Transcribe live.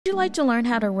you like to learn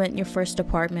how to rent your first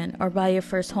apartment or buy your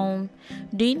first home?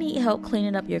 Do you need help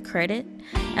cleaning up your credit?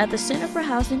 At the Center for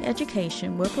Housing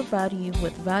Education, we'll provide you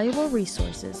with valuable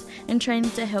resources and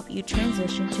training to help you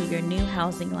transition to your new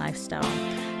housing lifestyle.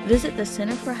 Visit the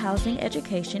Center for Housing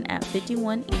Education at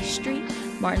 51 East Street,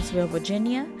 Martinsville,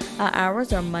 Virginia. Our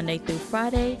hours are Monday through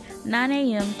Friday, 9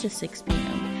 a.m. to 6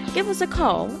 p.m. Give us a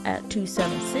call at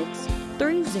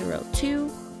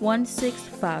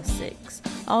 276-302-1656.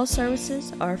 All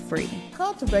services are free.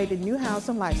 Cultivating new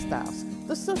housing lifestyles,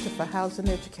 the Center for Housing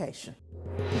Education.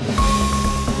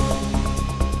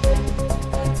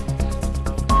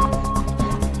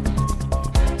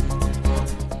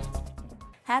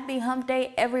 Happy Hump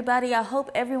Day, everybody. I hope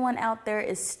everyone out there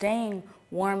is staying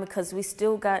warm because we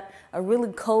still got a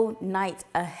really cold night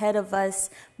ahead of us.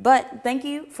 But thank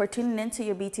you for tuning into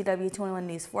your BTW21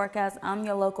 News Forecast. I'm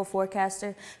your local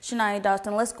forecaster, Shania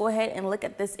Dalton. Let's go ahead and look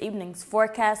at this evening's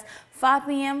forecast. 5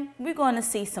 p.m., we're going to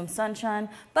see some sunshine,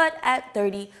 but at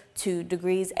 32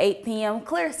 degrees. 8 p.m.,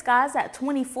 clear skies at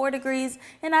 24 degrees.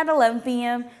 And at 11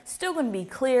 p.m., still going to be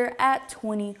clear at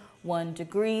 21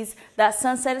 degrees. That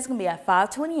sunset is going to be at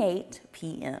 5:28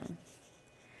 p.m.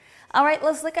 All right,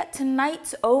 let's look at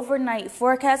tonight's overnight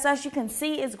forecast. As you can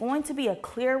see, it's going to be a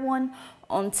clear one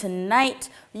on tonight,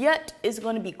 yet it's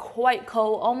going to be quite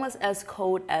cold, almost as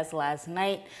cold as last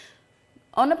night.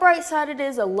 On the bright side, it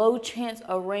is a low chance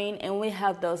of rain, and we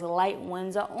have those light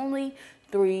winds at only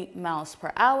 3 miles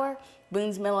per hour.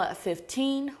 Boones Mill at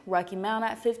 15, Rocky Mount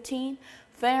at 15,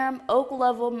 Ferrum, Oak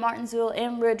Level, Martinsville,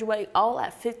 and Ridgeway all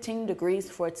at 15 degrees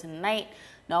for tonight.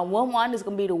 Now, Wilmot is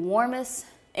going to be the warmest,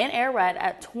 and Ararat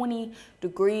at 20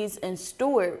 degrees, and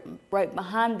Stewart right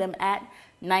behind them at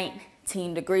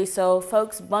 19 degrees. So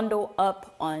folks, bundle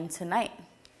up on tonight.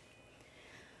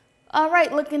 All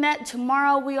right, looking at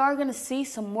tomorrow, we are going to see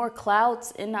some more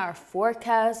clouds in our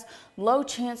forecast, low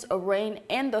chance of rain,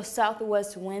 and those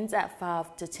southwest winds at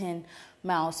 5 to 10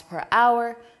 miles per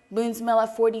hour. Boones Mill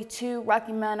at 42,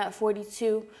 Rocky Mount at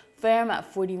 42, Ferrum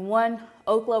at 41,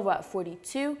 Oak Level at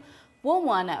 42,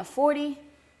 Wilmot at 40,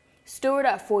 Stewart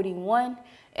at 41,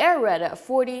 Ararat at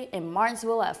 40, and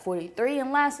Martinsville at 43,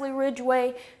 and lastly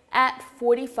Ridgeway at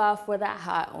 45 for that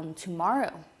high on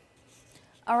tomorrow.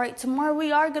 All right, tomorrow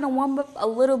we are going to warm up a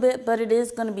little bit, but it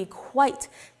is going to be quite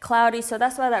cloudy, so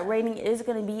that's why that rating is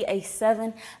going to be a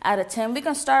 7 out of 10. We're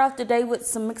going to start off the day with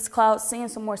some mixed clouds, seeing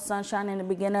some more sunshine in the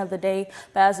beginning of the day,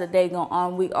 but as the day goes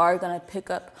on, we are going to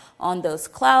pick up on those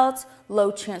clouds.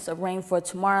 Low chance of rain for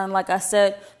tomorrow, and like I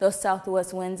said, those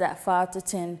southwest winds at 5 to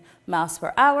 10 miles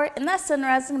per hour, and that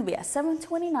sunrise is going to be at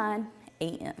 7:29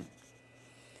 a.m.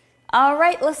 All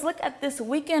right, let's look at this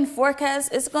weekend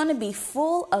forecast. It's going to be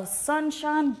full of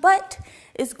sunshine, but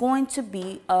it's going to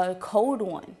be a cold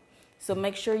one. So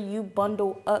make sure you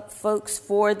bundle up, folks,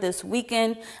 for this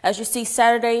weekend. As you see,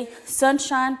 Saturday,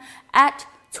 sunshine at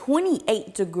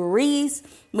 28 degrees.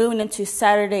 Moving into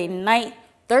Saturday night,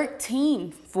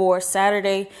 13 for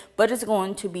Saturday, but it's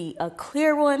going to be a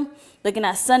clear one. Looking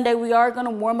at Sunday, we are going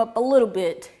to warm up a little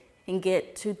bit and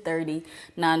get to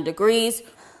 39 degrees.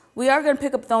 We are going to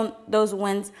pick up those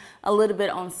winds a little bit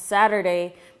on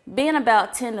Saturday, being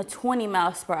about 10 to 20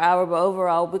 miles per hour, but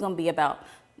overall we're going to be about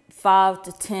 5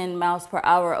 to 10 miles per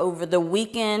hour over the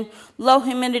weekend. Low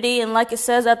humidity, and like it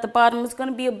says at the bottom, it's going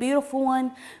to be a beautiful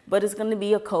one, but it's going to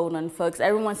be a cold one, folks.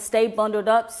 Everyone stay bundled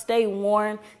up, stay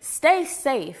warm, stay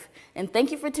safe, and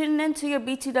thank you for tuning in to your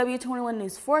BTW21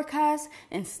 News Forecast,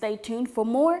 and stay tuned for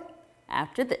more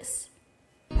after this.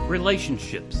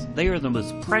 Relationships, they are the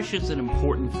most precious and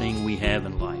important thing we have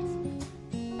in life.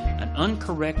 An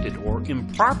uncorrected or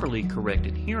improperly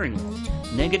corrected hearing loss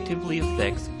negatively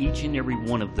affects each and every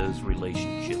one of those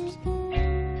relationships.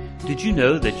 Did you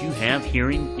know that you have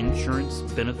hearing insurance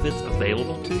benefits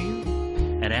available to you?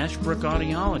 At Ashbrook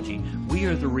Audiology, we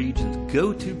are the region's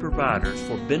go-to providers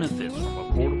for benefits from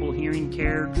affordable hearing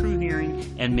care, true hearing,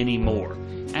 and many more.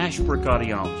 Ashbrook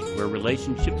Audiology, where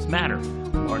relationships matter.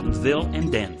 Martinsville and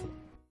Danville.